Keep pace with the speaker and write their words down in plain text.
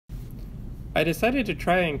I decided to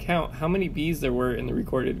try and count how many bees there were in the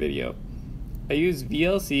recorded video. I used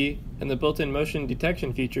VLC and the built-in motion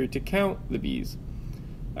detection feature to count the bees.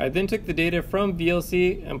 I then took the data from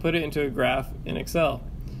VLC and put it into a graph in Excel.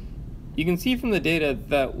 You can see from the data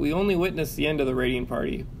that we only witnessed the end of the raiding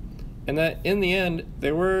party, and that in the end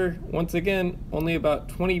there were, once again, only about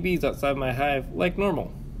 20 bees outside my hive like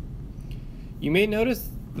normal. You may notice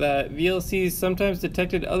that VLC sometimes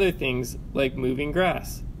detected other things like moving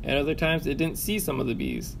grass, and other times it didn't see some of the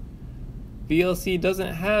bees. VLC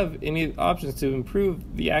doesn't have any options to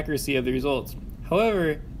improve the accuracy of the results.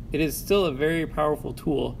 However, it is still a very powerful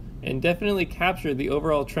tool and definitely captured the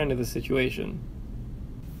overall trend of the situation.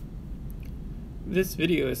 This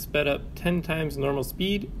video is sped up 10 times normal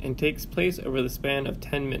speed and takes place over the span of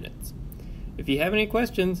 10 minutes. If you have any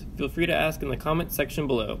questions, feel free to ask in the comment section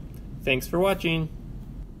below. Thanks for watching!